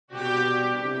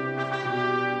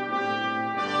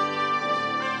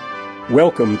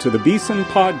Welcome to the Beeson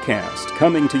Podcast,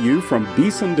 coming to you from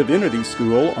Beeson Divinity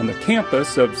School on the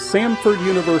campus of Samford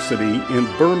University in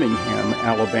Birmingham,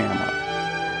 Alabama.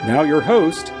 Now your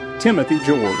host, Timothy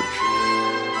George.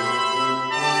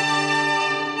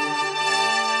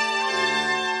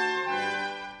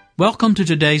 Welcome to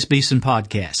today's Beeson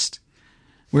Podcast.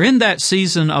 We're in that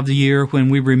season of the year when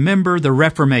we remember the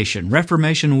Reformation,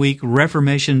 Reformation Week,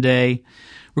 Reformation Day.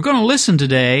 We're going to listen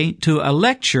today to a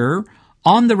lecture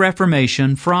on the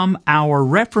Reformation from our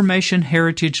Reformation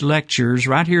Heritage Lectures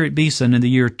right here at Beeson in the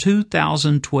year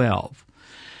 2012.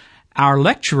 Our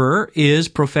lecturer is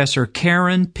Professor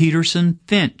Karen Peterson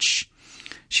Finch.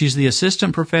 She's the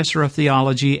Assistant Professor of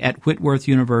Theology at Whitworth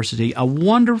University, a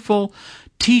wonderful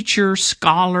teacher,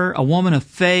 scholar, a woman of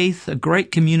faith, a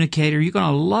great communicator. You're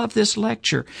going to love this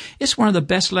lecture. It's one of the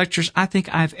best lectures I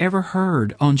think I've ever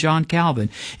heard on John Calvin.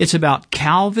 It's about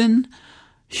Calvin,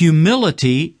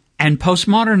 humility, and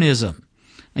postmodernism.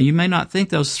 Now, you may not think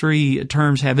those three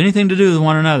terms have anything to do with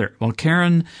one another. Well,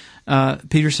 Karen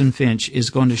Peterson Finch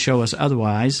is going to show us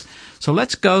otherwise. So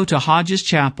let's go to Hodges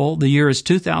Chapel. The year is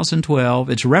 2012.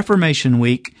 It's Reformation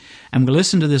Week. And we'll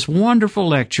listen to this wonderful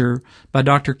lecture by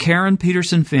Dr. Karen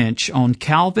Peterson Finch on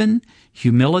Calvin,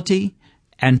 humility,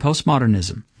 and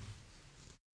postmodernism.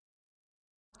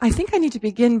 I think I need to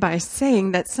begin by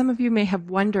saying that some of you may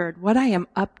have wondered what I am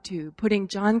up to, putting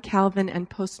John Calvin and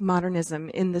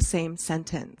postmodernism in the same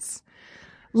sentence.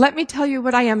 Let me tell you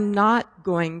what I am not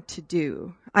going to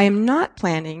do. I am not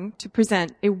planning to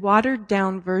present a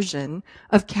watered-down version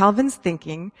of Calvin's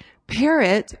thinking, pair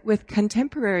it with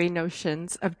contemporary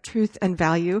notions of truth and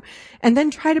value, and then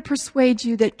try to persuade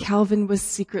you that Calvin was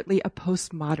secretly a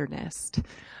postmodernist.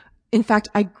 In fact,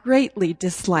 I greatly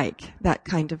dislike that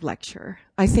kind of lecture.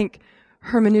 I think,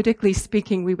 hermeneutically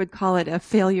speaking, we would call it a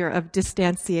failure of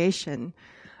distanciation.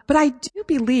 But I do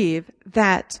believe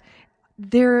that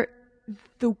the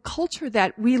culture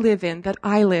that we live in, that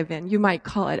I live in, you might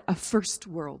call it a first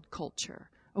world culture,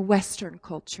 a Western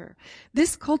culture.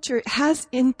 This culture has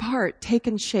in part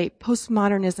taken shape,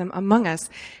 postmodernism among us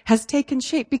has taken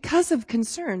shape because of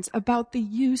concerns about the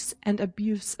use and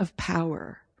abuse of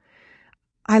power.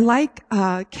 I like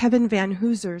Kevin Van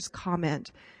Hooser's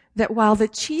comment that while the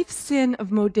chief sin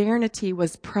of modernity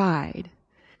was pride,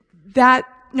 that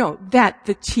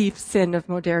the chief sin of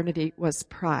modernity was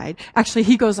pride. Actually,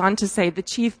 he goes on to say the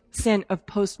chief sin of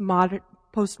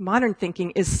postmodern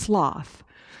thinking is sloth.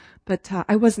 But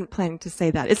I wasn't planning to say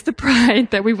that. It's the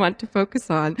pride that we want to focus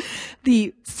on.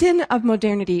 The sin of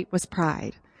modernity was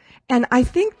pride. And I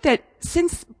think that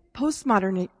since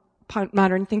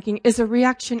modern thinking is a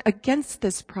reaction against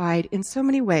this pride in so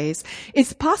many ways,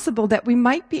 it's possible that we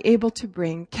might be able to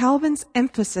bring Calvin's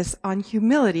emphasis on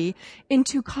humility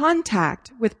into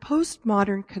contact with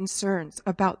postmodern concerns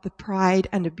about the pride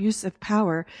and abuse of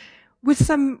power with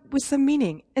some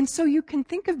meaning. And so you can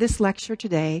think of this lecture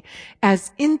today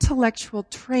as intellectual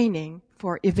training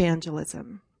for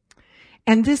evangelism.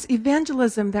 And this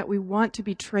evangelism that we want to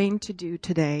be trained to do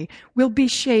today will be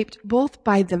shaped both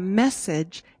by the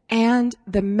message and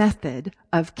the method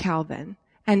of Calvin.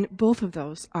 And both of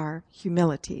those are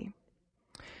humility.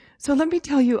 So let me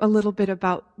tell you a little bit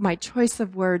about my choice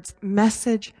of words,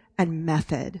 message and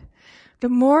method. The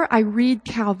more I read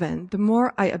Calvin, the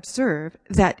more I observe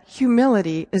that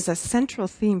humility is a central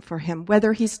theme for him,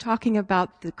 whether he's talking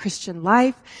about the Christian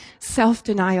life,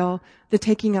 self-denial, the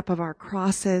taking up of our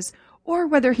crosses, or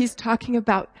whether he's talking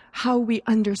about how we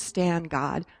understand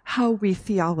God, how we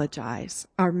theologize,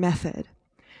 our method.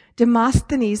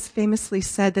 Demosthenes famously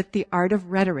said that the art of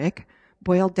rhetoric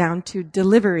boiled down to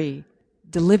delivery,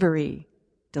 delivery,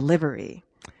 delivery.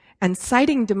 And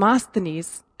citing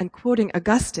Demosthenes and quoting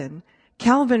Augustine,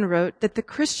 Calvin wrote that the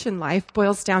Christian life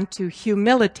boils down to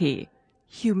humility,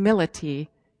 humility,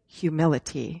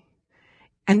 humility.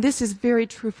 And this is very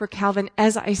true for Calvin,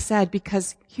 as I said,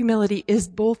 because humility is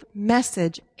both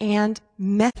message and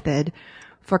method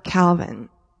for Calvin.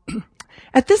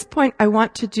 At this point, I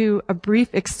want to do a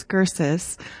brief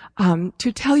excursus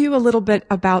to tell you a little bit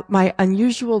about my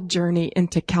unusual journey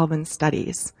into Calvin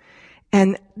studies.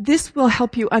 And this will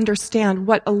help you understand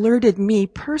what alerted me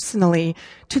personally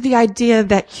to the idea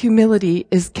that humility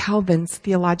is Calvin's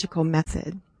theological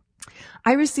method.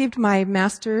 I received my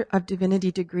Master of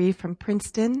Divinity degree from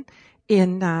Princeton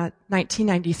in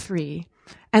 1993.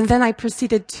 And then I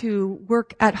proceeded to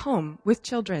work at home with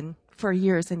children for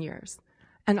years and years,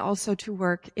 and also to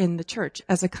work in the church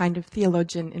as a kind of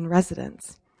theologian in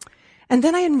residence. And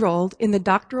then I enrolled in the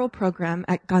doctoral program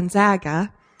at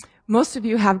Gonzaga. Most of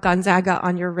you have Gonzaga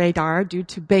on your radar due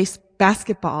to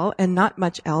basketball and not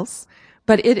much else.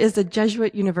 but it is a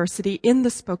Jesuit university in the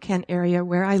Spokane area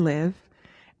where I live.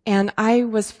 And I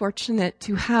was fortunate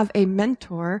to have a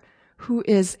mentor who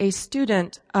is a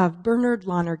student of Bernard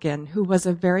Lonergan, who was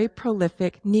a very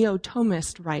prolific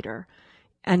neo-Thomist writer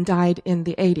and died in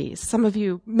the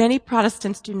 80s. Many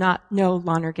Protestants do not know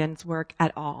Lonergan's work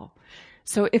at all.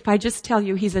 So if I just tell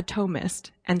you he's a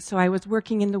Thomist, and so I was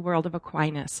working in the world of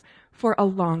Aquinas for a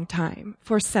long time,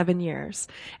 for 7 years.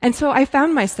 And so I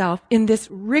found myself in this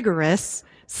rigorous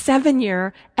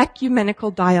 7-year ecumenical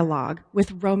dialogue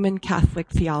with Roman Catholic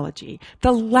theology,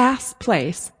 the last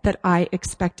place that I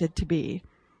expected to be.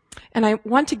 And I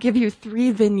want to give you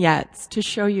 3 vignettes to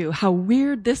show you how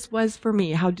weird this was for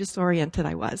me, how disoriented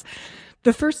I was.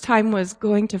 The first time was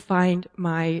going to find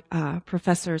my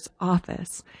professor's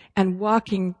office and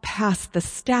walking past the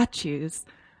statues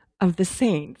of the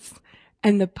saints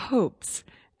and the popes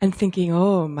and thinking,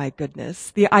 oh my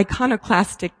goodness, the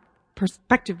iconoclastic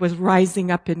perspective was rising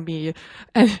up in me.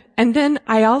 And then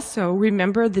I also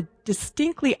remember the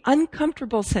distinctly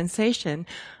uncomfortable sensation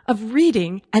of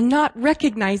reading and not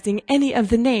recognizing any of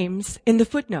the names in the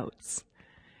footnotes.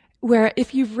 Where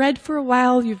if you've read for a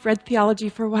while, you've read theology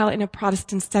for a while in a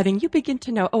Protestant setting, you begin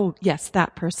to know, oh, yes,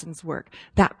 that person's work,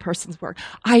 that person's work.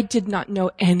 I did not know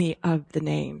any of the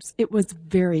names. It was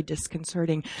very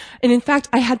disconcerting. And in fact,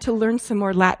 I had to learn some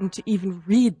more Latin to even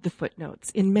read the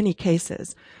footnotes in many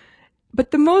cases.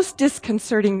 But the most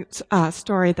disconcerting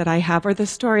story that I have, or the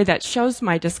story that shows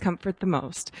my discomfort the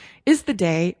most, is the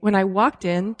day when I walked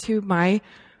into my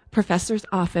professor's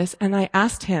office and I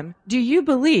asked him, do you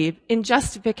believe in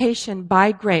justification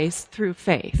by grace through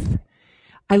faith?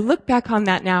 I look back on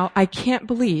that now, I can't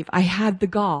believe I had the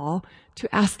gall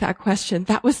to ask that question.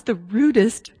 That was the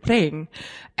rudest thing.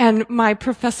 And my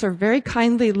professor very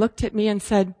kindly looked at me and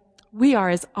said, we are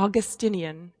as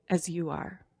Augustinian as you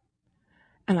are.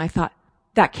 And I thought,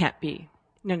 that can't be.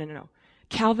 No.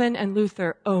 Calvin and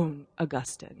Luther own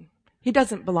Augustine. He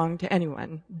doesn't belong to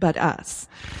anyone but us.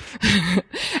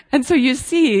 And so you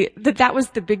see that was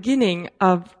the beginning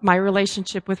of my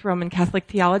relationship with Roman Catholic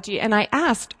theology. And I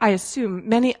asked, I assume,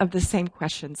 many of the same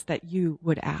questions that you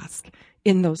would ask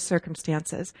in those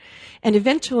circumstances. And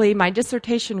eventually my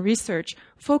dissertation research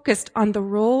focused on the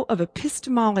role of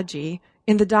epistemology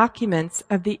in the documents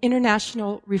of the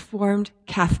International Reformed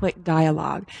Catholic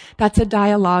Dialogue. That's a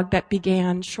dialogue that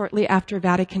began shortly after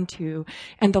Vatican II,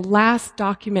 and the last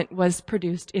document was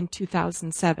produced in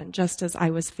 2007, just as I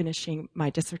was finishing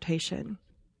my dissertation.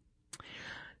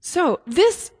 So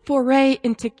this foray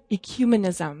into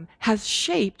ecumenism has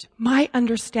shaped my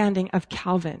understanding of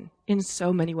Calvin in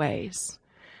so many ways.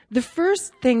 The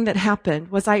first thing that happened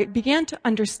was I began to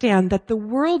understand that the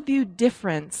worldview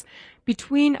difference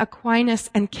between Aquinas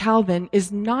and Calvin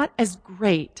is not as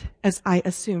great as I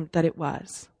assumed that it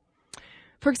was.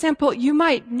 For example, you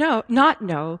might not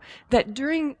know that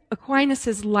during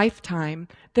Aquinas' lifetime,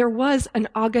 there was an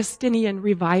Augustinian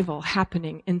revival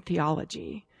happening in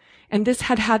theology. And this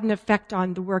had had an effect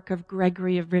on the work of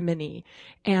Gregory of Rimini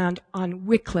and on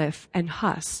Wycliffe and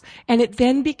Huss. And it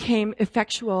then became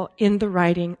effectual in the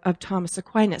writing of Thomas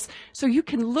Aquinas. So you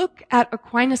can look at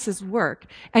Aquinas' work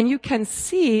and you can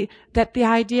see that the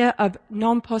idea of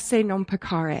non posse non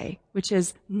peccare, which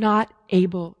is not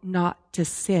able not to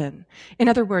sin. In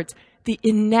other words, the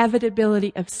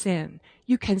inevitability of sin.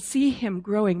 You can see him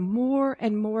growing more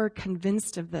and more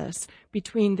convinced of this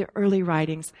between the early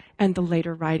writings and the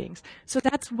later writings. So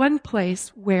that's one place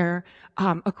where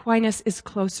Aquinas is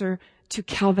closer to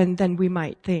Calvin than we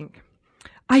might think.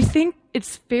 I think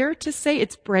it's fair to say,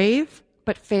 it's brave,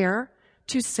 but fair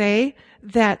to say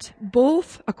that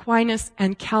both Aquinas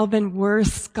and Calvin were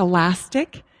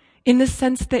scholastic in the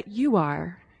sense that you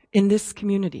are in this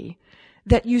community,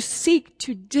 that you seek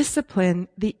to discipline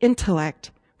the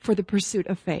intellect for the pursuit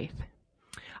of faith.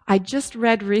 I just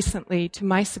read recently, to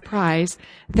my surprise,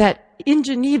 that in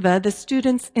Geneva, the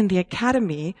students in the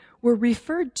academy were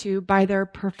referred to by their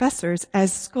professors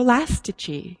as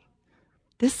scholastici.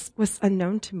 This was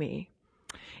unknown to me.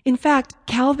 In fact,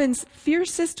 Calvin's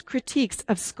fiercest critiques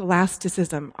of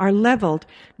scholasticism are leveled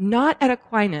not at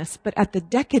Aquinas, but at the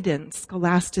decadent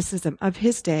scholasticism of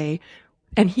his day,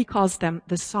 and he calls them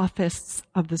the sophists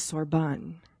of the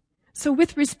Sorbonne. So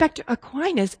with respect to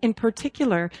Aquinas in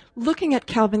particular, looking at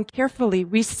Calvin carefully,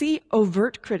 we see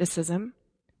overt criticism,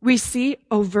 we see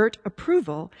overt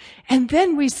approval, and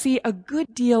then we see a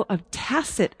good deal of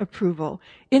tacit approval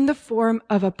in the form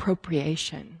of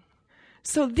appropriation.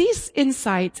 So these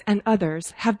insights and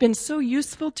others have been so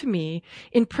useful to me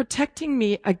in protecting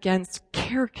me against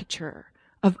caricature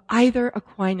of either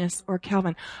Aquinas or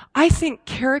Calvin. I think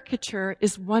caricature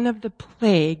is one of the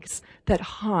plagues that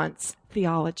haunts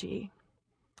theology.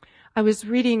 I was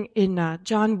reading in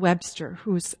John Webster,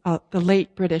 who's the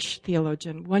late British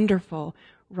theologian, wonderful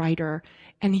writer,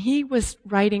 and he was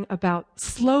writing about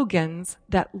slogans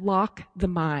that lock the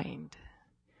mind.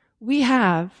 We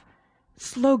have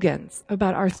slogans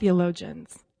about our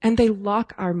theologians, and they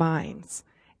lock our minds,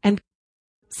 and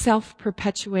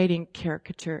self-perpetuating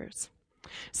caricatures.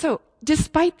 So,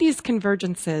 despite these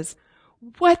convergences,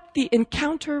 what the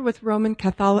encounter with Roman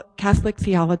Catholic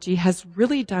theology has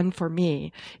really done for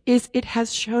me is it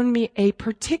has shown me a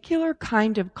particular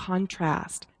kind of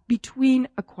contrast between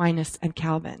Aquinas and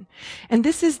Calvin. And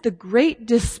this is the great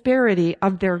disparity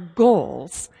of their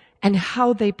goals and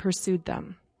how they pursued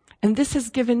them. And this has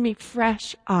given me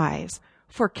fresh eyes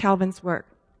for Calvin's work.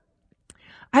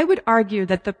 I would argue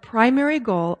that the primary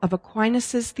goal of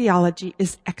Aquinas' theology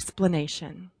is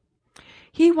explanation.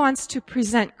 He wants to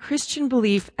present Christian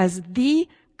belief as the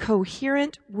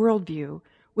coherent worldview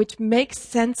which makes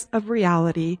sense of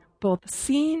reality, both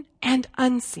seen and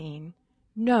unseen,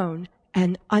 known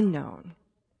and unknown.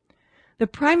 The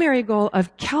primary goal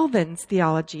of Calvin's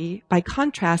theology, by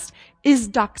contrast, is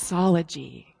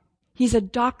doxology. He's a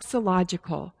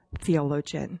doxological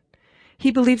theologian.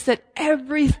 He believes that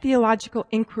every theological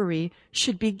inquiry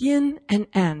should begin and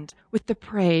end with the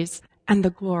praise and the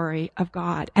glory of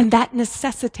God. And that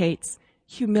necessitates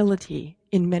humility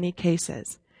in many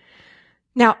cases.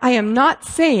 Now, I am not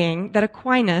saying that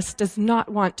Aquinas does not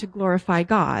want to glorify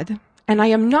God, and I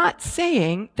am not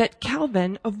saying that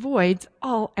Calvin avoids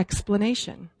all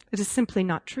explanation. It is simply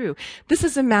not true. This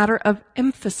is a matter of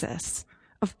emphasis,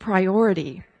 of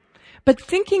priority. But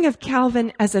thinking of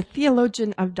Calvin as a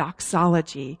theologian of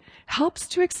doxology helps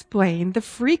to explain the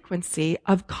frequency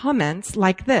of comments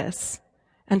like this.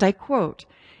 And I quote,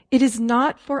 "It is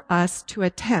not for us to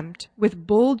attempt with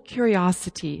bold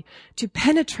curiosity to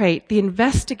penetrate the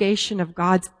investigation of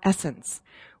God's essence,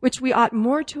 which we ought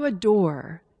more to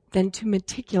adore than to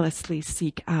meticulously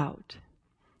seek out."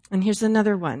 And here's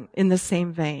another one in the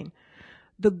same vein.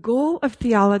 "The goal of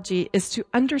theology is to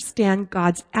understand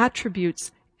God's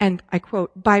attributes, and I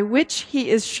quote, by which he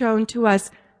is shown to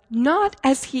us not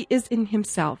as he is in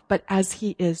himself, but as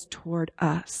he is toward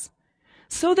us,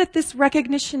 so that this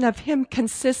recognition of him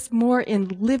consists more in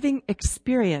living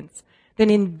experience than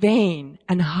in vain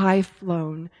and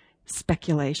high-flown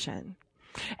speculation."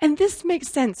 And this makes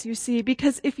sense, you see,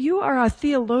 because if you are a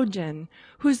theologian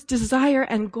whose desire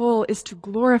and goal is to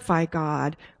glorify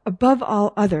God above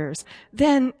all others,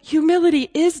 then humility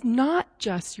is not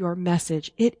just your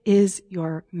message, it is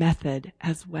your method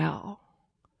as well.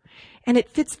 And it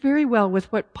fits very well with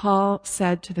what Paul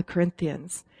said to the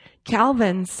Corinthians.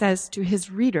 Calvin says to his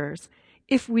readers,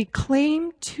 if we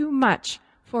claim too much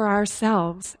for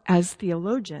ourselves as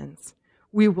theologians,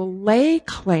 we will lay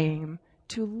claim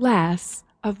to less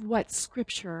of what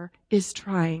Scripture is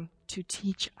trying to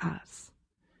teach us.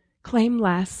 Claim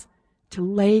less to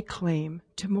lay claim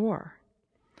to more.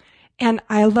 And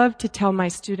I love to tell my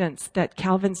students that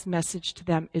Calvin's message to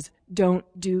them is don't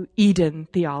do Eden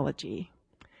theology.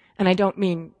 And I don't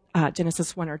mean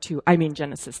Genesis 1 or 2, I mean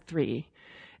Genesis 3.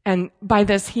 And by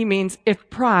this he means if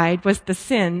pride was the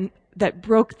sin that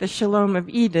broke the shalom of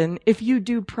Eden, if you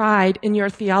do pride in your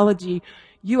theology,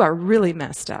 you are really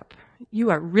messed up.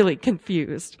 You are really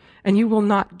confused, and you will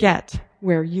not get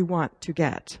where you want to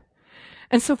get.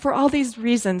 And so for all these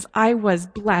reasons, I was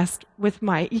blessed with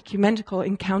my ecumenical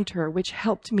encounter, which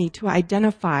helped me to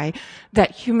identify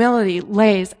that humility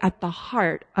lays at the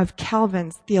heart of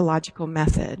Calvin's theological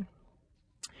method.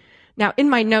 Now, in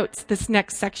my notes, this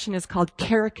next section is called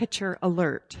Caricature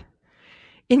Alert.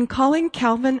 In calling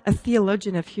Calvin a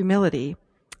theologian of humility,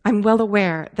 I'm well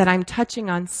aware that I'm touching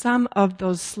on some of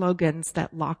those slogans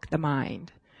that lock the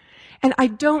mind. And I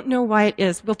don't know why it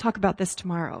is. We'll talk about this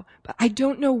tomorrow. But I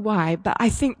don't know why, but I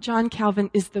think John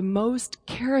Calvin is the most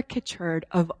caricatured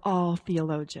of all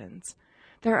theologians.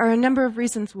 There are a number of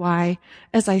reasons why.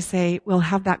 As I say, we'll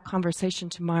have that conversation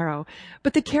tomorrow.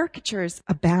 But the caricatures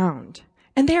abound.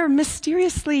 And they are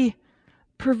mysteriously,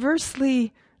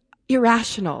 perversely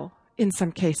irrational in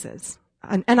some cases.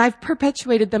 And I've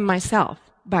perpetuated them myself,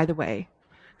 by the way.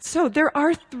 So there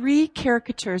are 3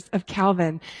 caricatures of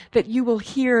Calvin that you will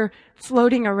hear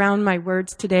floating around my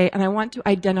words today, and I want to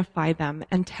identify them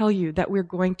and tell you that we're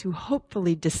going to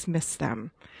hopefully dismiss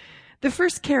them. The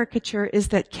first caricature is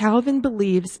that Calvin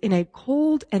believes in a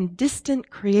cold and distant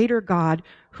creator God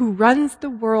who runs the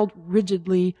world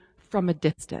rigidly from a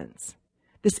distance.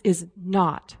 This is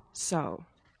not so.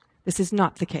 This is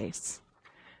not the case.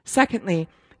 Secondly,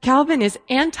 Calvin is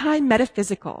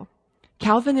anti-metaphysical.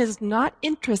 Calvin is not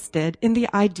interested in the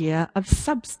idea of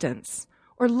substance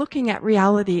or looking at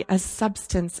reality as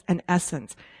substance and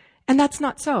essence. And that's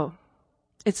not so.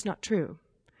 It's not true.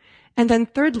 And then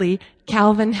thirdly,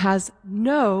 Calvin has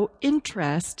no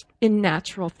interest in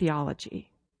natural theology.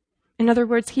 In other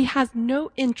words, he has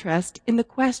no interest in the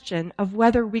question of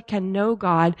whether we can know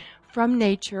God from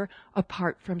nature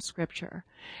apart from Scripture.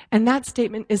 And that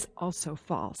statement is also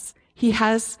false. He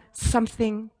has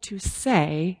something to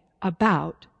say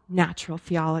about natural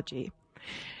theology.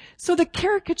 So the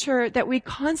caricature that we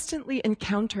constantly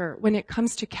encounter when it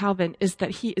comes to Calvin is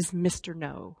that he is Mr.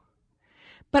 No.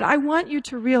 But I want you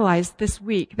to realize this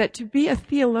week that to be a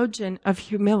theologian of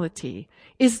humility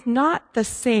is not the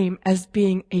same as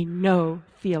being a no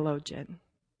theologian.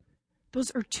 Those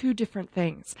are two different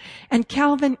things. And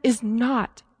Calvin is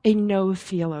not a no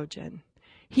theologian.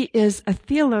 He is a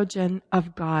theologian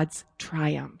of God's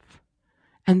triumph.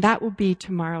 And that will be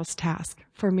tomorrow's task,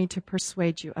 for me to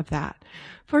persuade you of that.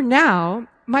 For now,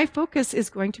 my focus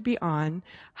is going to be on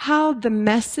how the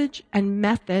message and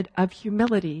method of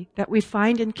humility that we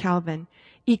find in Calvin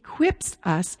equips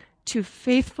us to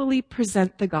faithfully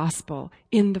present the gospel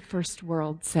in the first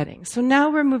world setting. So now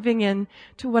we're moving in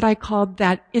to what I called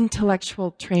that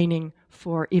intellectual training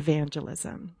for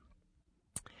evangelism.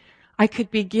 I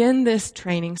could begin this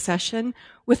training session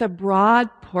with a broad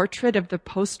portrait of the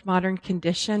postmodern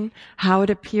condition, how it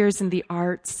appears in the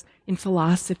arts, in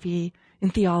philosophy, in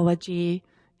theology,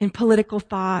 in political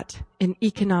thought, in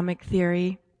economic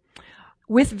theory.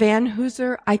 With Van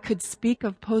Hooser, I could speak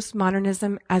of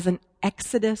postmodernism as an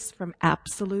exodus from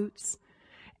absolutes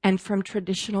and from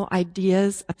traditional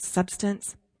ideas of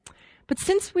substance. But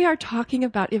since we are talking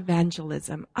about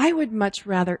evangelism, I would much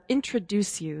rather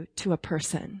introduce you to a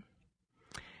person.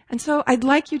 And so I'd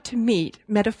like you to meet,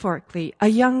 metaphorically, a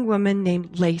young woman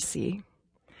named Lacey.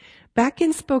 Back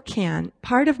in Spokane,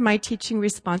 part of my teaching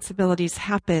responsibilities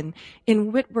happen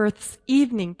in Whitworth's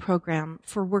evening program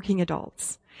for working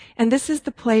adults. And this is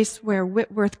the place where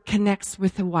Whitworth connects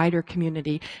with the wider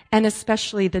community, and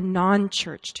especially the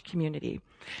non-churched community.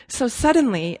 So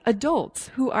suddenly, adults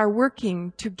who are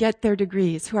working to get their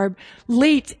degrees, who are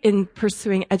late in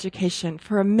pursuing education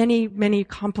for many, many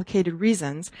complicated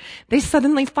reasons, they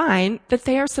suddenly find that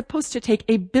they are supposed to take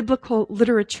a biblical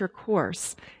literature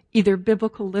course, either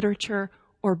biblical literature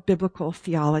or biblical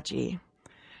theology.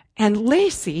 And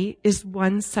Lacey is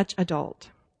one such adult.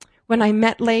 When I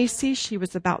met Lacey, she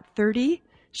was about 30.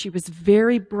 She was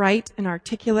very bright and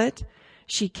articulate.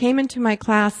 She came into my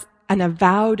class an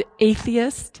avowed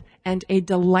atheist and a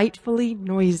delightfully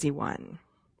noisy one.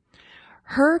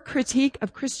 Her critique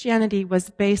of Christianity was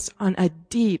based on a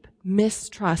deep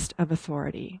mistrust of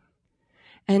authority.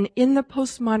 And in the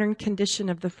postmodern condition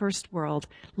of the first world,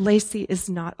 Lacey is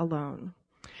not alone.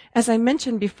 As I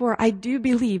mentioned before, I do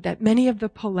believe that many of the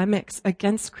polemics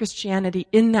against Christianity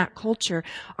in that culture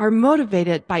are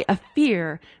motivated by a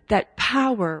fear that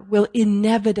power will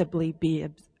inevitably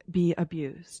be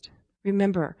abused.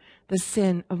 Remember, the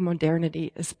sin of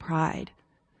modernity is pride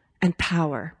and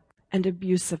power and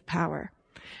abuse of power.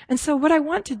 And so what I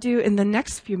want to do in the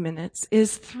next few minutes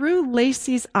is, through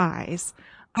Lacey's eyes,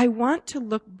 I want to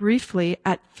look briefly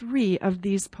at three of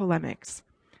these polemics.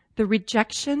 The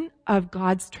rejection of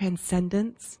God's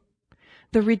transcendence,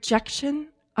 the rejection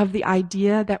of the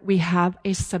idea that we have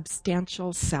a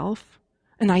substantial self,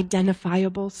 an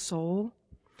identifiable soul,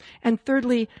 and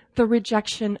thirdly, the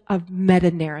rejection of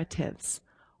meta-narratives,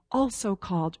 also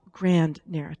called grand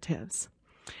narratives.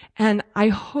 And I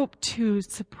hope to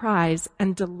surprise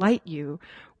and delight you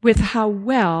with how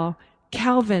well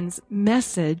Calvin's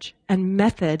message and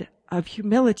method of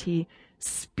humility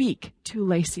speak to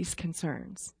Lacey's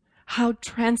concerns, how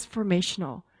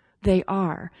transformational they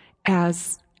are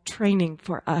as training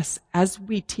for us as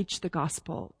we teach the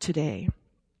gospel today.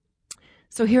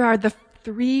 So here are the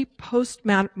three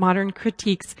postmodern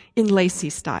critiques in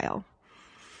Lacey style.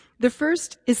 The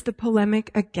first is the polemic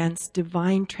against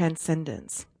divine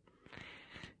transcendence.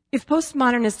 If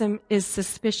postmodernism is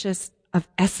suspicious of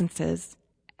essences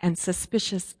and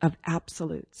suspicious of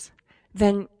absolutes,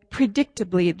 then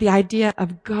predictably the idea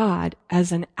of God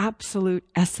as an absolute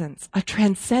essence, a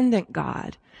transcendent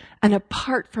God, an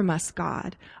apart from us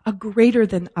God, a greater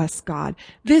than us God,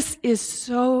 this is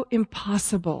so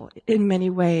impossible in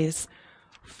many ways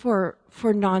for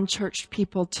non-church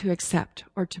people to accept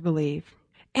or to believe.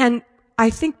 And I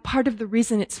think part of the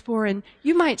reason it's foreign,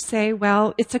 you might say,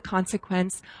 well, it's a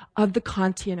consequence of the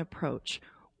Kantian approach,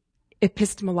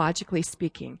 epistemologically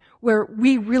speaking, where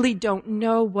we really don't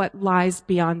know what lies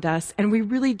beyond us, and we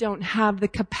really don't have the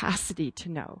capacity to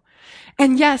know.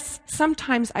 And yes,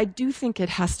 sometimes I do think it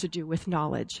has to do with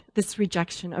knowledge, this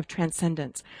rejection of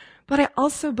transcendence. But I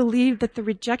also believe that the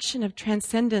rejection of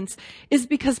transcendence is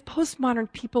because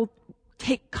postmodern people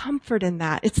take comfort in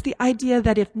that. It's the idea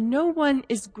that if no one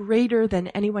is greater than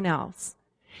anyone else,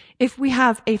 if we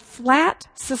have a flat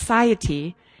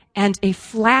society and a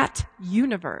flat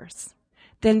universe,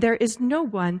 then there is no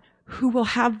one who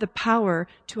will have the power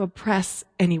to oppress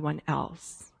anyone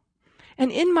else.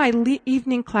 And in my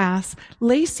evening class,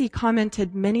 Lacey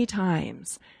commented many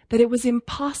times that it was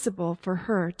impossible for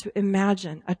her to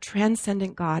imagine a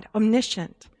transcendent God,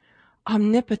 omniscient,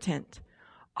 omnipotent,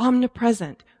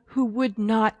 omnipresent, who would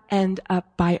not end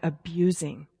up by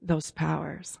abusing those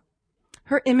powers.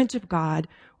 Her image of God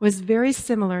was very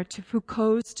similar to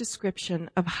Foucault's description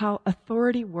of how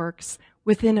authority works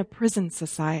within a prison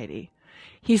society.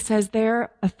 He says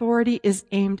their authority is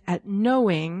aimed at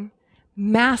knowing,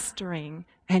 mastering,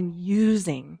 and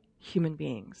using human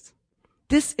beings.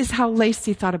 This is how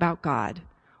Lacey thought about God,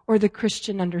 or the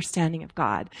Christian understanding of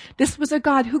God. This was a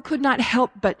God who could not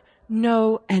help but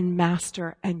know and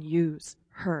master and use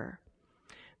her.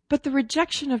 But the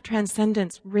rejection of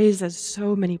transcendence raises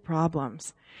so many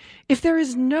problems. If there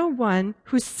is no one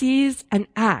who sees and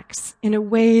acts in a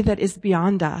way that is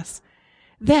beyond us,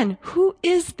 then who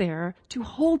is there to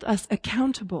hold us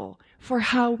accountable for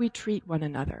how we treat one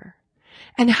another?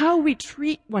 And how we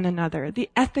treat one another, the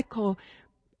ethical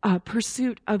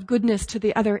pursuit of goodness to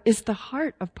the other, is the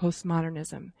heart of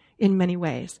postmodernism in many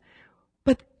ways.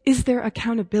 But is there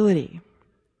accountability?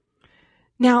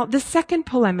 Now, the second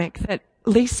polemic that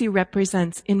Lacey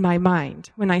represents in my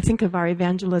mind when I think of our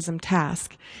evangelism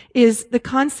task is the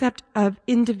concept of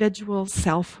individual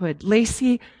selfhood.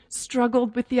 Lacey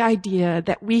struggled with the idea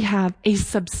that we have a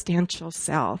substantial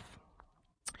self.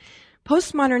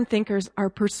 Postmodern thinkers are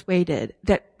persuaded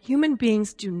that human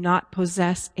beings do not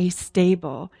possess a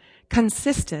stable,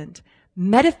 consistent,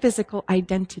 metaphysical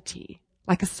identity,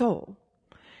 like a soul.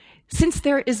 Since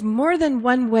there is more than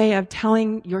one way of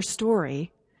telling your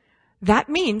story, that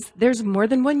means there's more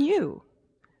than one you.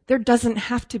 There doesn't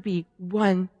have to be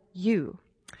one you.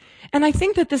 And I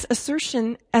think that this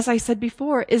assertion, as I said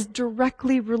before, is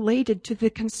directly related to the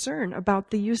concern about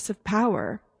the use of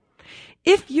power.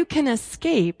 If you can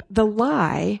escape the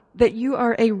lie that you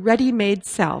are a ready-made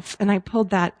self, and I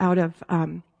pulled that out of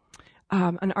an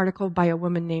article by a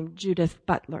woman named Judith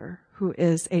Butler, who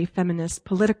is a feminist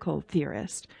political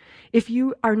theorist. If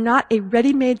you are not a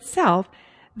ready-made self,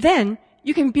 then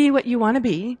you can be what you want to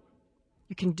be,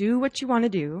 you can do what you want to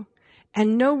do,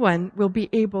 and no one will be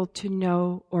able to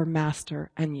know or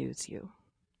master and use you.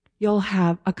 You'll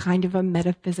have a kind of a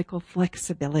metaphysical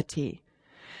flexibility.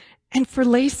 And for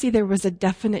Lacey, there was a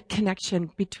definite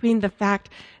connection between the fact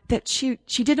that she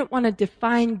didn't want to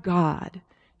define God.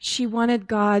 She wanted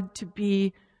God to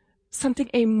be something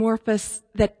amorphous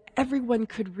that everyone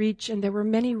could reach, and there were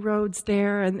many roads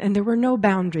there, and there were no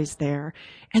boundaries there.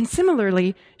 And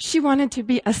similarly, she wanted to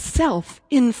be a self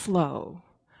in flow,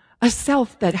 a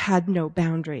self that had no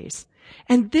boundaries.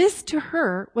 And this, to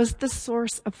her, was the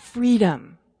source of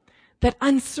freedom. That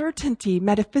uncertainty,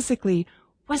 metaphysically,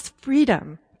 was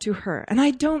freedom to her. And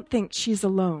I don't think she's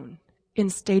alone in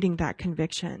stating that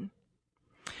conviction.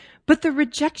 But the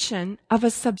rejection of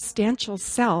a substantial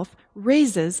self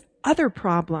raises other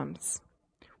problems.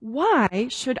 Why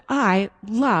should I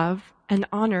love and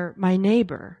honor my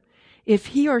neighbor if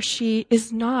he or she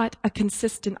is not a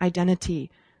consistent identity,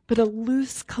 but a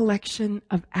loose collection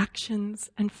of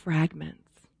actions and fragments?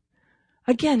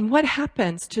 Again, what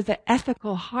happens to the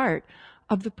ethical heart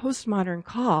of the postmodern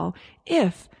call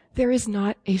if there is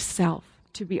not a self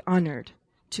to be honored,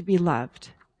 to be loved,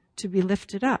 to be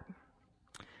lifted up?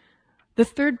 The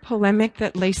third polemic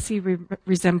that Lacey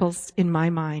resembles in my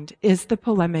mind is the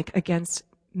polemic against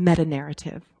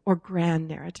meta-narrative or grand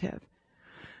narrative.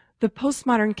 The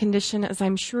postmodern condition, as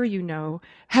I'm sure you know,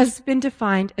 has been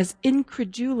defined as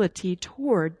incredulity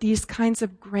toward these kinds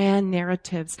of grand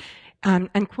narratives.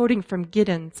 And quoting from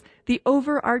Giddens, the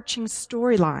overarching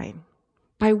storyline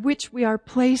by which we are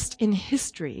placed in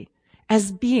history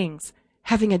as beings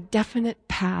having a definite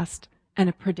past and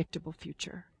a predictable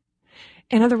future.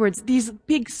 In other words, these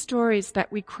big stories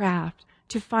that we craft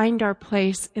to find our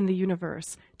place in the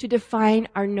universe, to define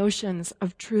our notions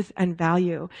of truth and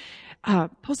value.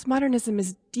 Postmodernism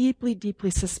is deeply,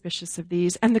 deeply suspicious of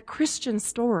these. And the Christian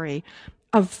story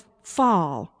of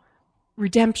fall,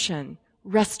 redemption,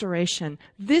 restoration,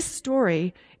 this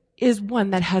story is one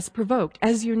that has provoked,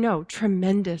 as you know,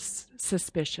 tremendous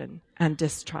suspicion and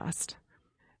distrust.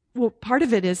 Well, part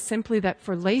of it is simply that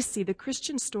for Lacey, the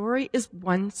Christian story is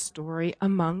one story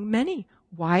among many.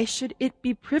 Why should it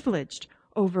be privileged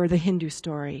over the Hindu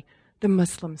story, the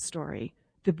Muslim story,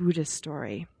 the Buddhist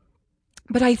story?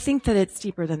 But I think that it's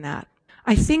deeper than that.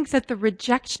 I think that the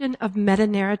rejection of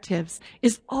meta-narratives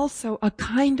is also a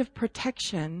kind of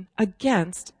protection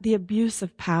against the abuse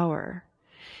of power.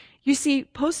 You see,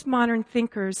 postmodern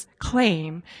thinkers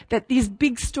claim that these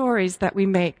big stories that we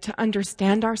make to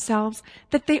understand ourselves,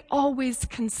 that they always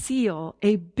conceal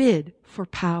a bid for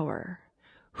power.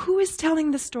 Who is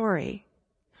telling the story?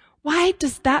 Why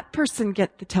does that person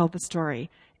get to tell the story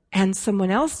and someone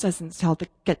else doesn't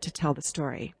get to tell the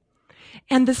story?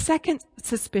 And the second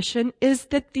suspicion is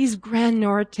that these grand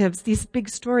narratives, these big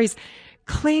stories,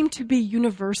 claim to be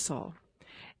universal.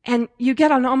 And you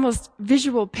get an almost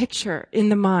visual picture in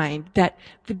the mind that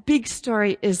the big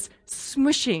story is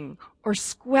smushing or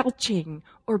squelching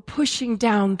or pushing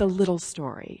down the little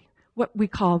story, what we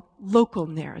call local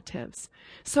narratives.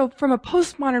 So from a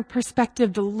postmodern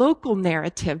perspective, the local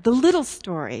narrative, the little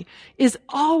story, is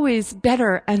always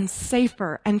better and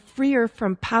safer and freer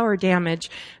from power damage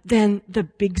than the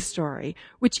big story,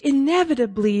 which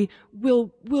inevitably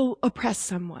will oppress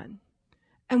someone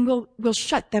and will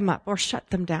shut them up or shut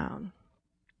them down.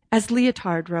 As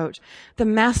Lyotard wrote, the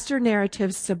master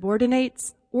narrative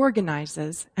subordinates,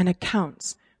 organizes, and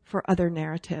accounts for other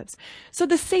narratives. So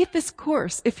the safest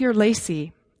course, if you're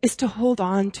Lacey, is to hold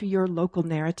on to your local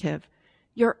narrative,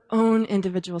 your own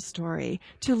individual story,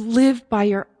 to live by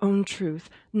your own truth,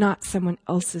 not someone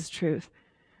else's truth.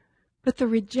 But the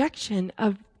rejection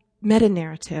of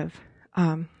meta-narrative,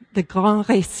 the grand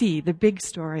récit, the big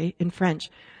story in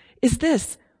French, is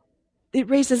this. It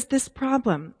raises this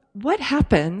problem. What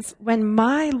happens when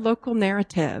my local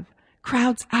narrative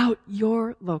crowds out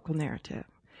your local narrative?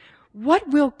 What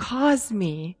will cause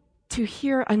me to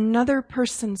hear another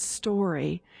person's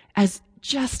story as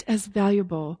just as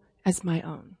valuable as my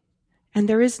own? And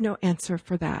there is no answer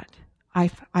for that,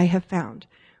 I have found,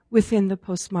 within the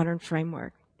postmodern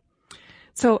framework.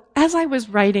 So as I was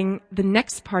writing the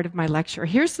next part of my lecture,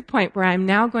 here's the point where I'm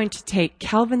now going to take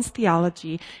Calvin's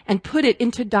theology and put it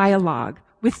into dialogue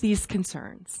with these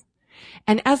concerns.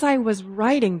 And as I was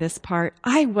writing this part,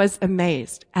 I was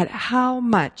amazed at how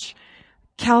much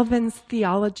Calvin's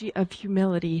theology of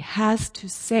humility has to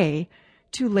say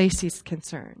to Lacey's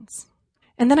concerns.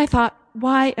 And then I thought,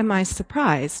 why am I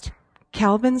surprised?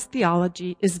 Calvin's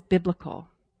theology is biblical.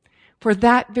 For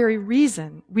that very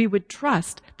reason, we would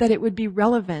trust that it would be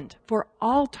relevant for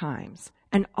all times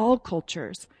and all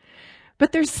cultures.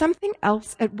 But there's something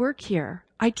else at work here.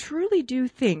 I truly do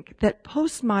think that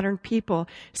postmodern people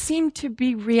seem to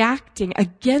be reacting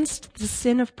against the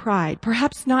sin of pride,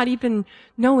 perhaps not even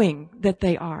knowing that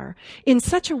they are, in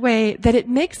such a way that it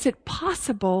makes it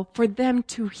possible for them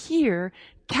to hear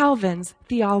Calvin's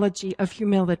theology of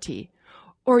humility,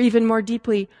 or even more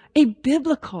deeply, a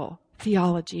biblical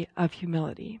theology of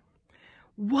humility.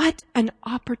 What an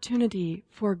opportunity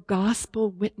for gospel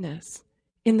witness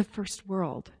in the first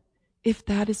world, if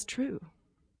that is true.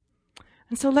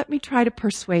 And so let me try to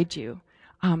persuade you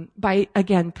by,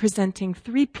 again, presenting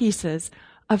 3 pieces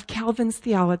of Calvin's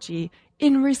theology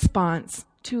in response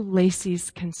to Lacey's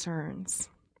concerns.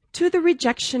 To the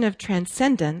rejection of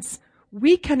transcendence,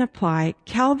 we can apply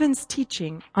Calvin's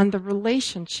teaching on the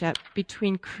relationship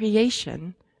between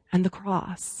creation and the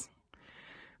cross.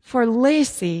 For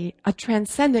Lacey, a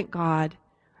transcendent God,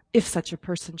 if such a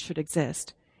person should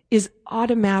exist, is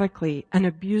automatically an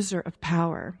abuser of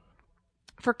power.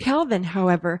 For Calvin,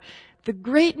 however, the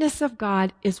greatness of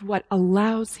God is what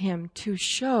allows him to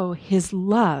show his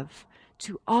love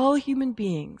to all human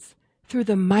beings through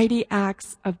the mighty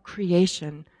acts of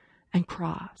creation and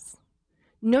cross.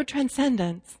 No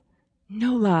transcendence,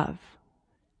 no love,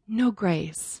 no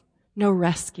grace, no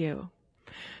rescue.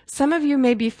 Some of you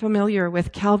may be familiar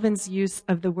with Calvin's use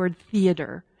of the word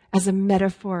theater as a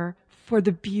metaphor for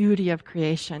the beauty of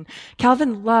creation.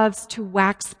 Calvin loves to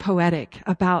wax poetic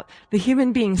about the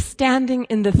human being standing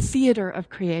in the theater of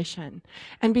creation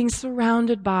and being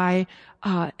surrounded by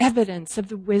evidence of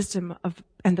the wisdom of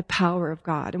and the power of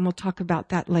God. And we'll talk about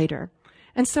that later.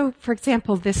 And so, for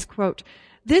example, this quote,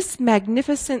 "This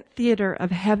magnificent theater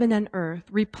of heaven and earth,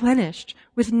 replenished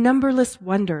with numberless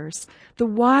wonders, the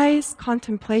wise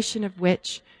contemplation of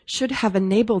which should have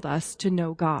enabled us to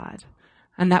know God."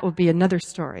 And that will be another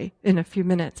story in a few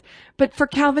minutes. But for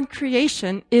Calvin,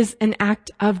 creation is an act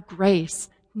of grace.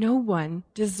 No one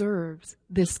deserves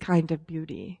this kind of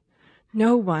beauty.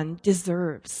 No one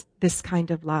deserves this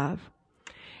kind of love.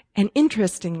 And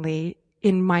interestingly,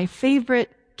 in my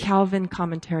favorite Calvin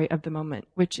commentary of the moment,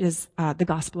 which is the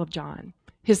Gospel of John,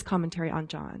 his commentary on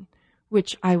John,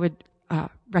 which I would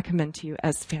recommend to you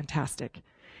as fantastic,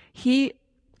 he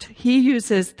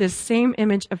uses this same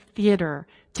image of theater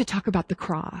to talk about the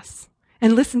cross.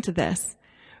 And listen to this.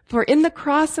 "For in the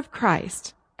cross of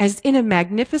Christ, as in a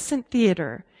magnificent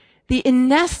theater, the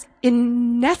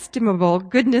inestimable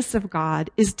goodness of God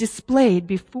is displayed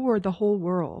before the whole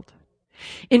world.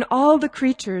 In all the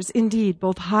creatures, indeed,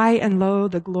 both high and low,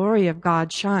 the glory of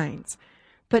God shines.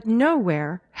 But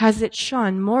nowhere has it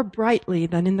shone more brightly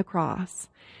than in the cross,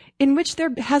 in which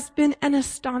there has been an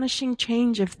astonishing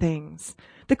change of things.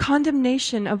 The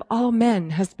condemnation of all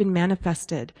men has been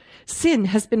manifested. Sin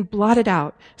has been blotted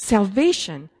out.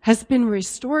 Salvation has been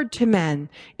restored to men.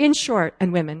 In short,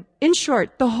 and women, in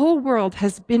short, the whole world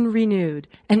has been renewed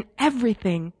and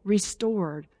everything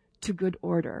restored to good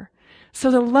order. So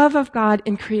the love of God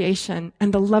in creation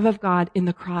and the love of God in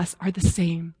the cross are the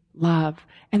same love,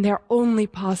 and they're only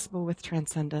possible with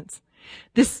transcendence.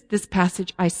 This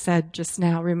passage I said just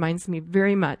now reminds me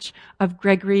very much of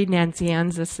Gregory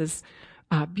Nazianzus's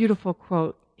beautiful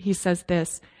quote. He says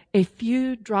this: "A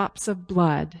few drops of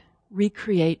blood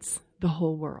recreates the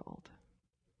whole world."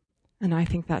 And I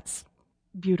think that's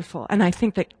beautiful. And I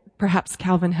think that perhaps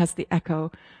Calvin has the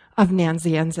echo of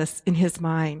Nazianzus in his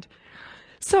mind.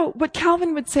 So what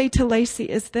Calvin would say to Lacey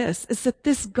is that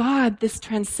this God, this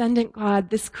transcendent God,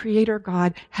 this creator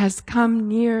God, has come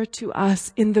near to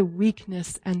us in the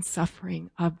weakness and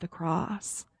suffering of the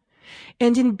cross.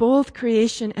 And in both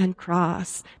creation and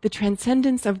cross, the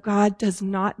transcendence of God does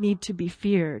not need to be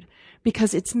feared,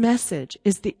 because its message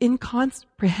is the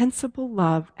incomprehensible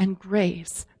love and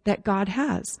grace that God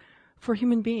has for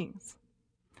human beings.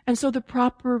 And so the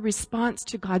proper response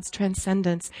to God's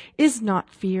transcendence is not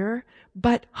fear,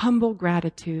 but humble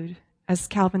gratitude, as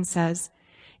Calvin says.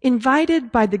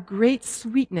 Invited by the great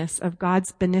sweetness of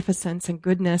God's beneficence and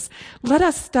goodness, let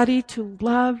us study to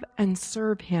love and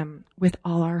serve him with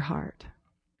all our heart.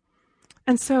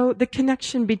 And so the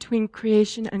connection between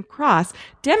creation and cross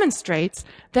demonstrates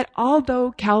that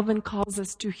although Calvin calls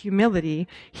us to humility,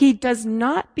 he does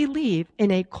not believe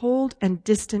in a cold and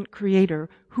distant creator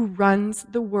who runs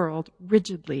the world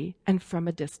rigidly and from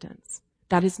a distance.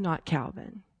 That is not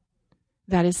Calvin.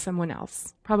 That is someone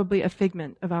else, probably a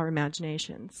figment of our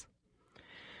imaginations.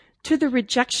 To the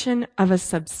rejection of a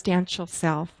substantial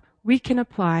self, we can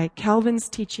apply Calvin's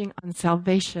teaching on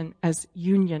salvation as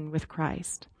union with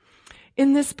Christ.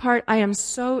 In this part, I am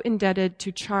so indebted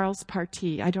to Charles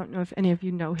Party. I don't know if any of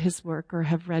you know his work or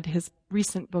have read his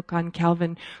recent book on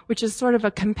Calvin, which is sort of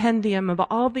a compendium of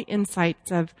all the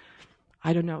insights of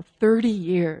 30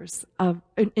 years of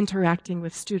interacting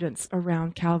with students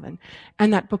around Calvin.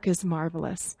 And that book is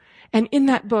marvelous. And in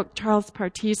that book, Charles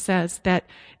Party says that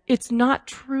it's not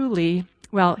truly,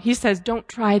 he says, don't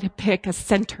try to pick a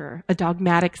center, a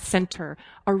dogmatic center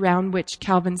around which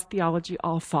Calvin's theology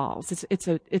all falls. It's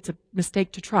a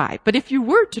mistake to try. But if you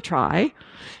were to try,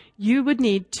 you would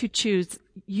need to choose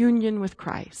union with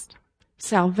Christ,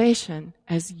 salvation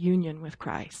as union with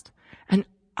Christ. And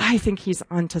I think he's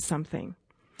onto something.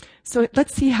 So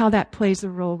let's see how that plays a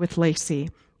role with Lacey.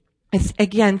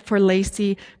 Again, for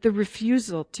Lacey, the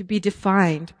refusal to be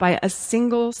defined by a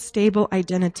single stable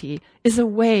identity is a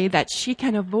way that she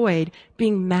can avoid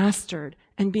being mastered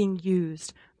and being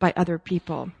used by other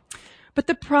people. But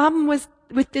the problem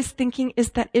with this thinking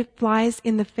is that it flies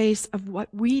in the face of what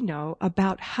we know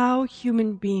about how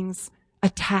human beings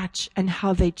attach and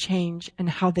how they change and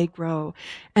how they grow,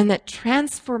 and that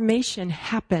transformation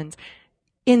happens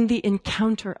in the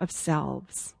encounter of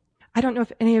selves. I don't know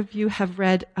if any of you have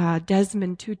read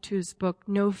Desmond Tutu's book,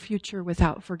 No Future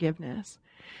Without Forgiveness.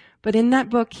 But in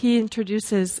that book, he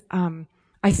introduces,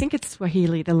 I think it's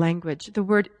Swahili, the language, the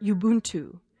word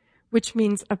Ubuntu, which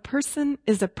means a person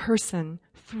is a person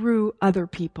through other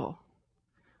people.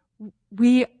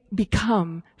 We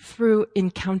become through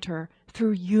encounter,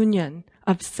 through union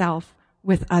of self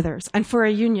with others. And for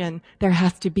a union, there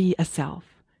has to be a self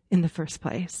in the first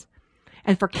place.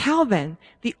 And for Calvin,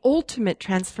 the ultimate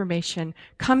transformation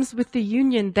comes with the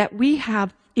union that we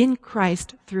have in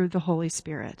Christ through the Holy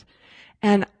Spirit.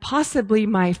 And possibly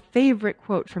my favorite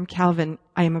quote from Calvin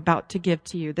I am about to give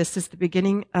to you. This is the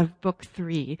beginning of Book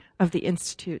 3 of the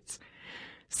Institutes.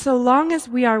 So long as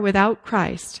we are without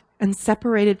Christ and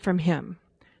separated from him,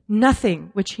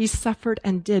 nothing which he suffered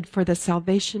and did for the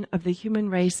salvation of the human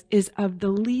race is of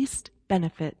the least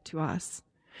benefit to us.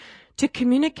 To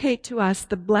communicate to us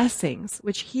the blessings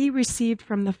which he received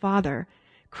from the Father,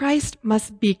 Christ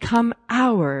must become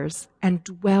ours and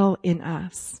dwell in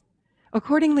us.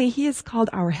 Accordingly, he is called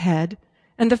our head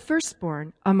and the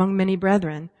firstborn among many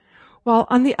brethren, while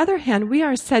on the other hand, we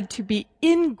are said to be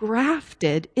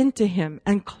engrafted into him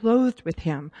and clothed with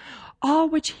him, all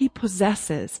which he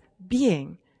possesses,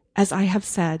 being, as I have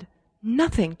said,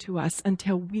 nothing to us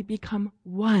until we become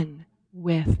one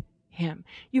with him.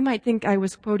 You might think I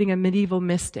was quoting a medieval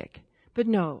mystic, But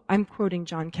no, I'm quoting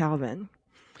John Calvin.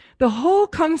 The whole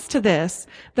comes to this,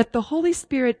 that the Holy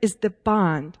Spirit is the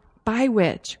bond by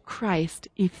which Christ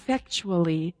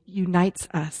effectually unites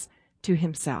us to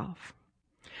himself.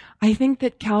 I think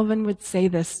that Calvin would say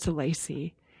this to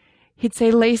Lacey. He'd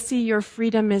say, Lacey, your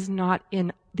freedom is not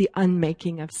in the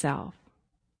unmaking of self.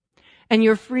 And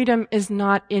your freedom is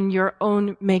not in your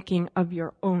own making of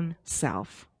your own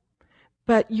self.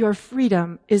 But your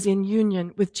freedom is in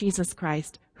union with Jesus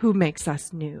Christ, who makes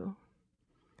us new.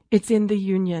 It's in the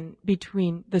union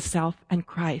between the self and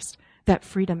Christ that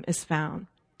freedom is found.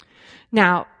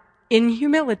 Now, in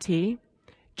humility,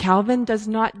 Calvin does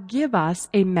not give us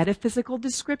a metaphysical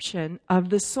description of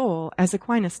the soul as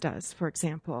Aquinas does, for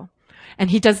example.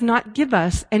 And he does not give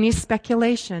us any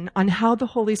speculation on how the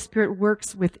Holy Spirit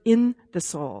works within the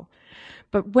soul.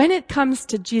 But when it comes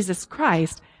to Jesus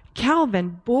Christ,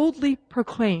 Calvin boldly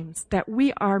proclaims that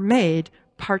we are made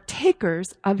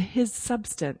partakers of his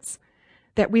substance,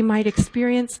 that we might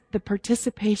experience the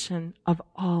participation of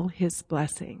all his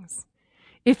blessings.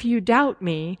 If you doubt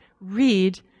me,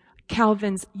 read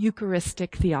Calvin's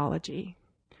Eucharistic theology.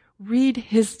 Read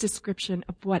his description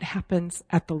of what happens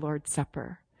at the Lord's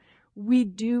Supper. We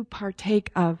do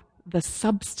partake of the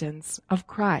substance of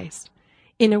Christ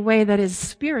in a way that is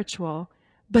spiritual,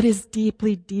 but is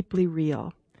deeply, deeply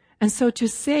real. And so to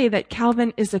say that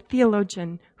Calvin is a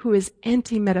theologian who is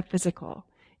anti-metaphysical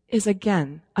is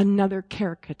again another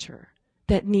caricature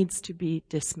that needs to be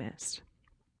dismissed.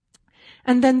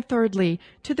 And then thirdly,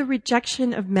 to the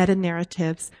rejection of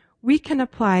meta-narratives, we can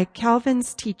apply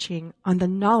Calvin's teaching on the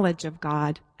knowledge of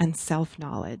God and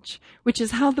self-knowledge, which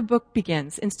is how the book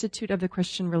begins, Institute of the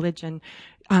Christian Religion.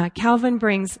 Calvin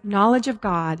brings knowledge of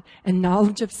God and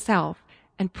knowledge of self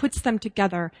and puts them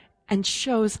together and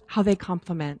shows how they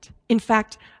complement. In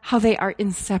fact, how they are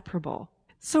inseparable.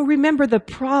 So remember, the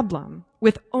problem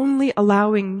with only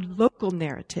allowing local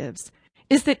narratives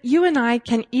is that you and I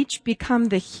can each become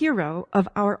the hero of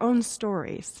our own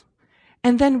stories.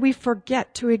 And then we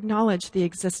forget to acknowledge the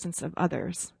existence of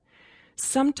others.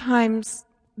 Sometimes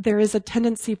there is a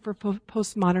tendency for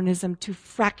postmodernism to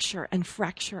fracture and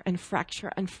fracture and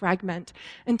fracture and fragment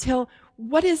until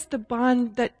what is the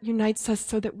bond that unites us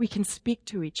so that we can speak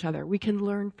to each other, we can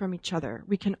learn from each other,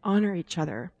 we can honor each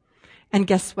other. And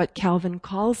guess what Calvin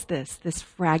calls this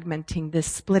fragmenting, this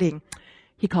splitting?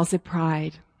 He calls it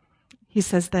pride. He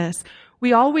says this,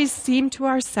 we always seem to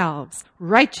ourselves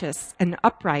righteous and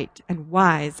upright and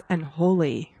wise and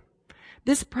holy.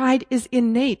 This pride is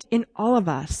innate in all of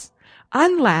us,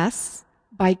 unless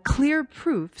by clear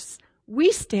proofs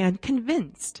we stand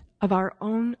convinced of our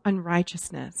own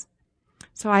unrighteousness.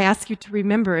 So I ask you to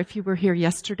remember, if you were here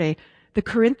yesterday, the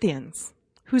Corinthians,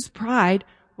 whose pride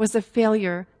was a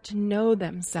failure to know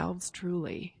themselves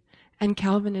truly. And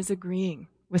Calvin is agreeing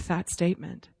with that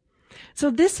statement.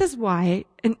 So this is why,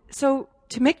 and so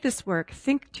to make this work,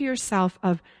 think to yourself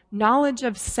of knowledge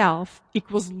of self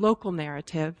equals local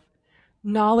narrative,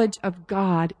 knowledge of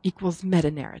God equals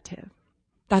meta-narrative.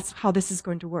 That's how this is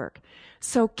going to work.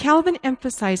 So Calvin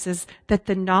emphasizes that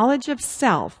the knowledge of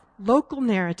self, local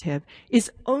narrative,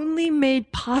 is only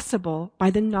made possible by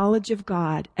the knowledge of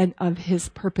God and of his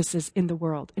purposes in the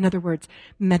world. In other words,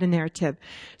 meta-narrative.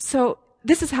 So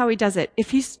this is how he does it.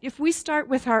 If we start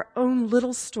with our own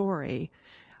little story,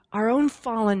 our own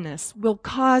fallenness will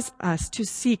cause us to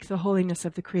seek the holiness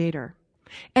of the Creator.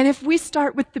 And if we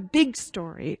start with the big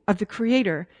story of the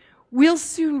Creator, we'll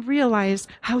soon realize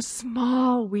how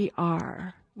small we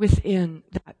are within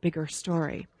that bigger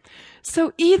story.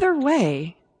 So either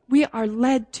way, we are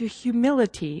led to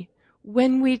humility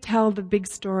when we tell the big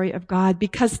story of God,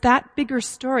 because that bigger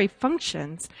story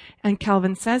functions, and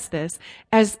Calvin says this,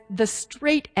 as the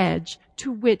straight edge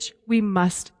to which we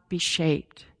must be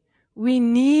shaped. We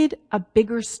need a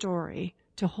bigger story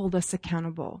to hold us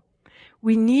accountable.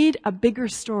 We need a bigger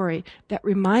story that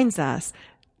reminds us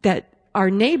that our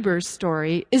neighbor's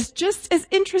story is just as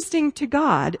interesting to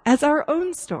God as our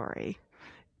own story.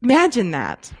 Imagine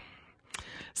that.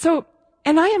 So,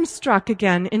 and I am struck,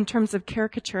 again, in terms of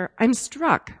caricature, I'm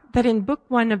struck that in book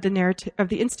 1 of the narrative of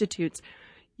the Institutes,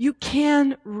 you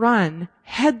can run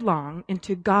headlong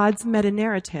into God's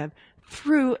meta-narrative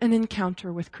through an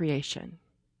encounter with creation.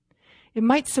 It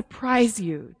might surprise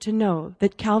you to know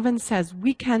that Calvin says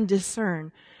we can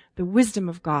discern the wisdom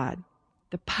of God,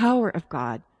 the power of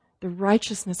God, the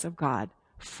righteousness of God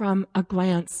from a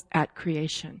glance at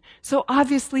creation. So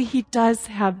obviously he does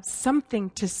have something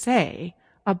to say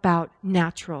about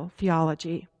natural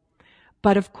theology.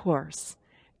 But of course,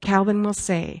 Calvin will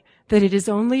say that it is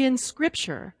only in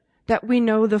Scripture that we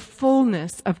know the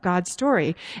fullness of God's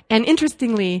story. And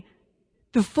interestingly,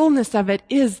 The fullness of it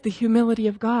is the humility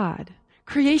of God.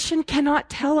 Creation cannot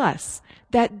tell us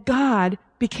that God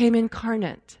became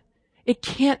incarnate. It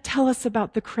can't tell us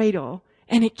about the cradle,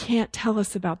 and it can't tell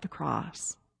us about the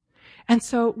cross. And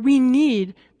so we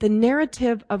need the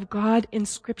narrative of God in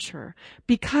Scripture,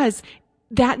 because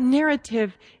that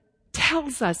narrative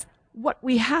tells us what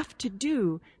we have to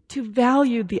do to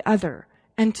value the other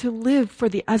and to live for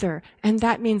the other, and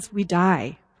that means we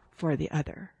die for the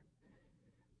other.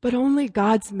 But only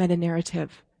God's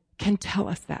meta-narrative can tell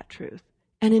us that truth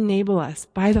and enable us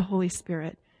by the Holy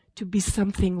Spirit to be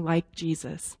something like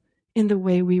Jesus in the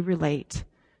way we relate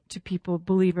to people,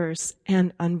 believers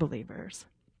and unbelievers.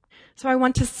 So I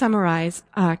want to summarize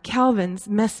Calvin's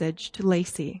message to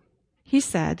Lacey. He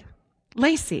said,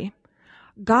 "Lacey,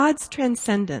 God's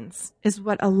transcendence is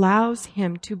what allows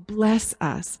him to bless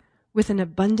us with an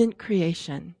abundant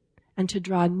creation and to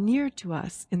draw near to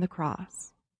us in the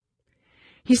cross."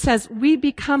 He says, we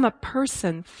become a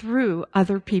person through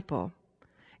other people,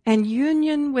 and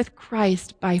union with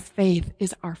Christ by faith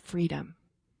is our freedom.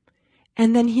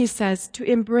 And then he says, to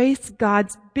embrace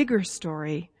God's bigger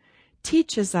story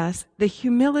teaches us the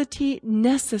humility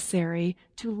necessary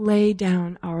to lay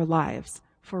down our lives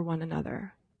for one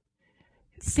another.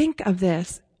 Think of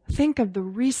this. Think of the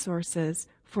resources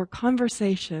for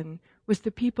conversation with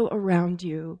the people around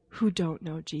you who don't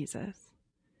know Jesus.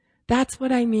 That's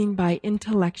what I mean by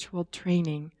intellectual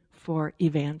training for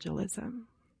evangelism.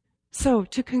 So,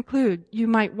 to conclude, you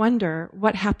might wonder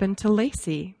what happened to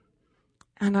Lacey.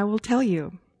 And I will tell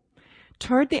you.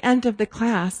 Toward the end of the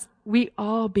class, we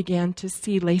all began to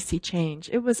see Lacey change.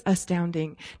 It was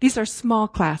astounding. These are small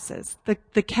classes.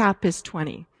 The cap is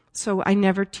 20. So I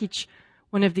never teach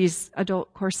one of these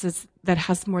adult courses that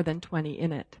has more than 20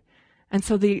 in it. And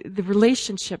so the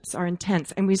relationships are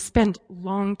intense, and we spend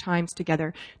long times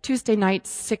together. Tuesday nights,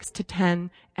 6 to 10,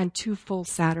 and 2 full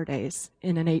Saturdays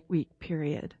in an 8-week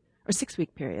period, or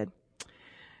 6-week period.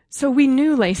 So we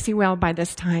knew Lacey well by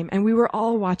this time, and we were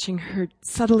all watching her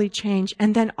subtly change.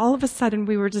 And then all of a sudden,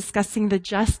 we were discussing the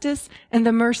justice and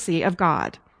the mercy of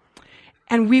God.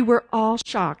 And we were all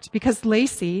shocked because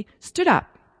Lacey stood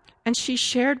up, and she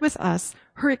shared with us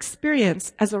her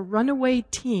experience as a runaway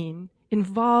teen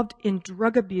involved in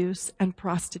drug abuse and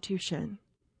prostitution.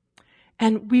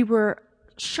 And we were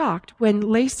shocked when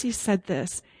Lacey said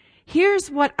this, "Here's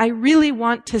what I really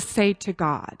want to say to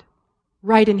God,"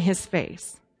 right in his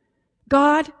face.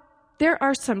 "God, there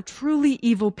are some truly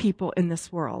evil people in this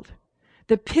world.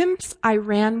 The pimps I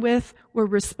ran with were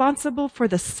responsible for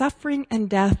the suffering and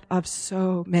death of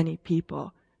so many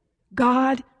people.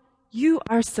 God, you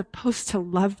are supposed to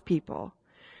love people.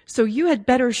 So you had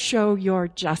better show your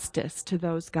justice to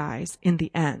those guys in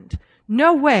the end.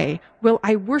 No way will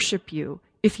I worship you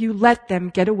if you let them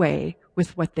get away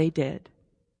with what they did."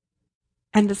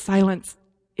 And the silence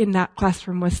in that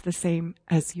classroom was the same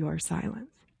as your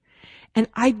silence. And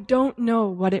I don't know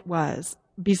what it was,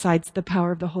 besides the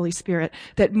power of the Holy Spirit,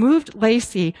 that moved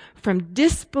Lacey from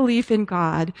disbelief in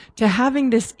God to having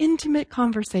this intimate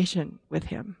conversation with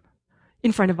him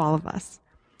in front of all of us.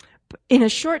 In a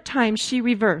short time, she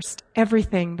reversed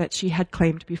everything that she had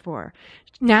claimed before.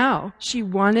 Now, she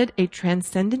wanted a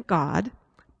transcendent God,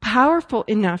 powerful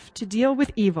enough to deal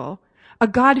with evil, a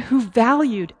God who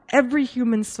valued every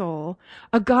human soul,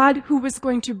 a God who was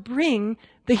going to bring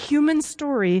the human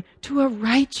story to a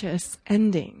righteous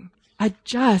ending, a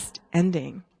just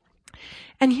ending.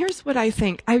 And here's what I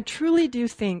think. I truly do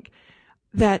think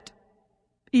that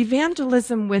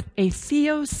evangelism with a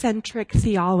theocentric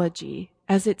theology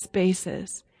as its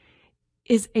basis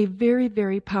is a very,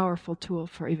 very powerful tool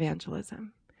for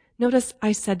evangelism. Notice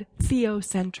I said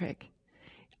theocentric.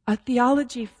 A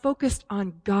theology focused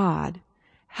on God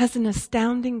has an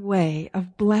astounding way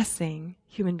of blessing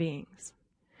human beings.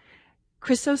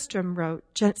 Chrysostom wrote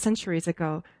centuries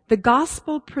ago, "The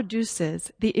gospel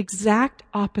produces the exact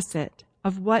opposite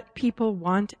of what people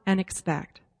want and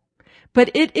expect. But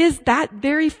it is that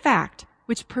very fact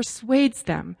which persuades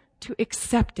them to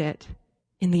accept it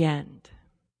in the end."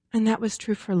 And that was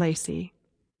true for Lacey.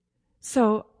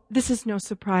 So this is no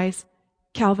surprise.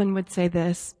 Calvin would say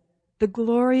this, "The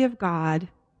glory of God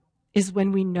is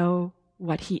when we know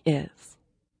what he is.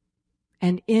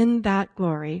 And in that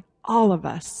glory, all of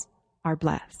us are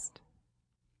blessed."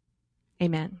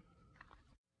 Amen.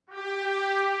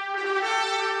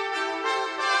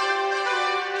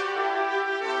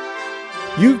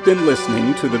 You've been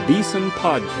listening to the Beeson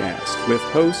Podcast with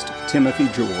host Timothy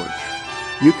George.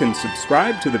 You can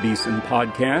subscribe to the Beeson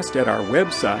Podcast at our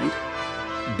website,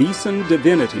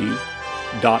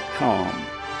 beesondivinity.com.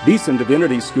 Beeson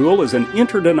Divinity School is an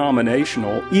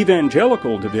interdenominational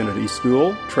evangelical divinity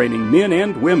school training men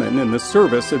and women in the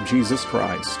service of Jesus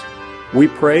Christ. We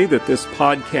pray that this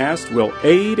podcast will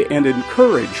aid and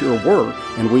encourage your work,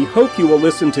 and we hope you will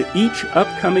listen to each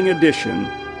upcoming edition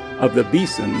of the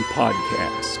Beeson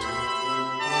Podcast.